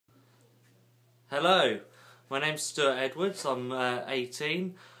Hello, my name's Stuart Edwards, I'm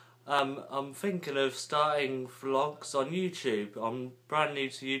 18. I'm thinking of starting vlogs on YouTube. I'm brand new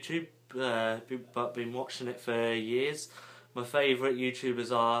to YouTube, but been watching it for years. My favourite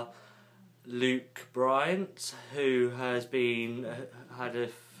YouTubers are Luke Bryant, who has had a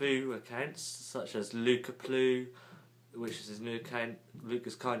few accounts, such as Lucaplu, which is his new account, Luke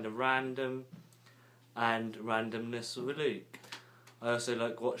is Kinda Random, and Randomness with Luke. I also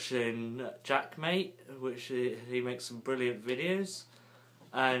like watching Jackmate, which he makes some brilliant videos,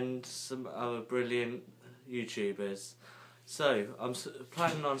 and some other brilliant YouTubers. So I'm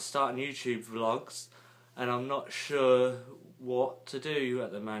planning on starting YouTube vlogs, and I'm not sure what to do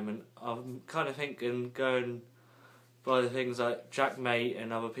at the moment. I'm kind of thinking going by the things like Jackmate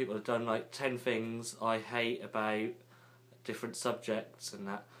and other people have done, like 10 things I hate about different subjects and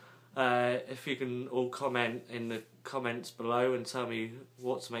that. If you can all comment in the comments below and tell me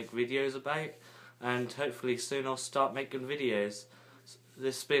what to make videos about, and hopefully soon I'll start making videos.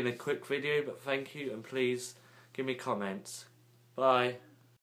 This has been a quick video, but thank you, and please give me comments. Bye.